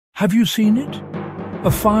Have you seen it?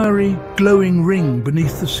 A fiery, glowing ring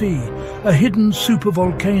beneath the sea, a hidden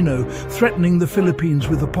supervolcano threatening the Philippines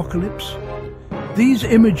with apocalypse. These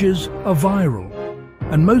images are viral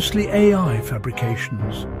and mostly AI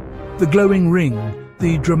fabrications. The glowing ring,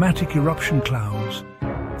 the dramatic eruption clouds,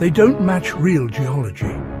 they don't match real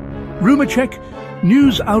geology. Rumor check,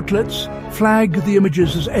 news outlets flag the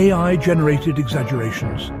images as AI-generated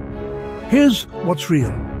exaggerations. Here's what's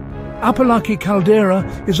real. Apolaki Caldera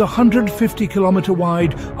is a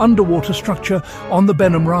 150-kilometre-wide underwater structure on the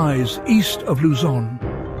Benham Rise, east of Luzon.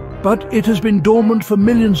 But it has been dormant for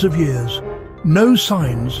millions of years. No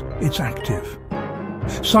signs it's active.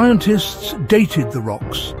 Scientists dated the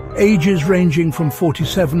rocks, ages ranging from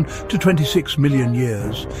 47 to 26 million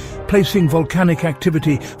years, placing volcanic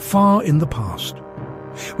activity far in the past.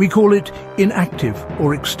 We call it inactive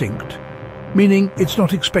or extinct, meaning it's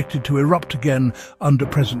not expected to erupt again under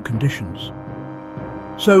present conditions.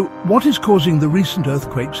 So, what is causing the recent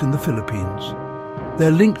earthquakes in the Philippines?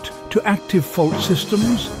 They're linked to active fault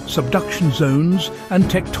systems, subduction zones and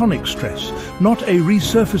tectonic stress, not a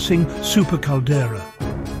resurfacing super caldera.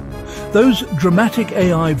 Those dramatic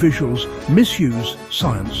AI visuals misuse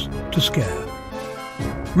science to scare.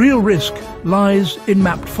 Real risk lies in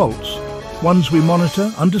mapped faults, ones we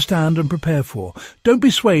monitor, understand and prepare for. Don't be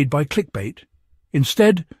swayed by clickbait.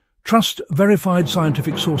 Instead, trust verified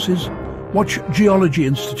scientific sources, watch geology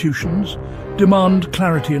institutions, demand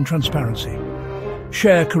clarity and transparency.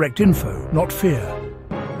 Share correct info, not fear.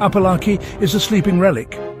 Apolaki is a sleeping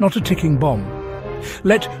relic, not a ticking bomb.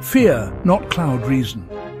 Let fear not cloud reason.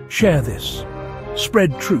 Share this.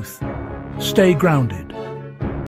 Spread truth. Stay grounded.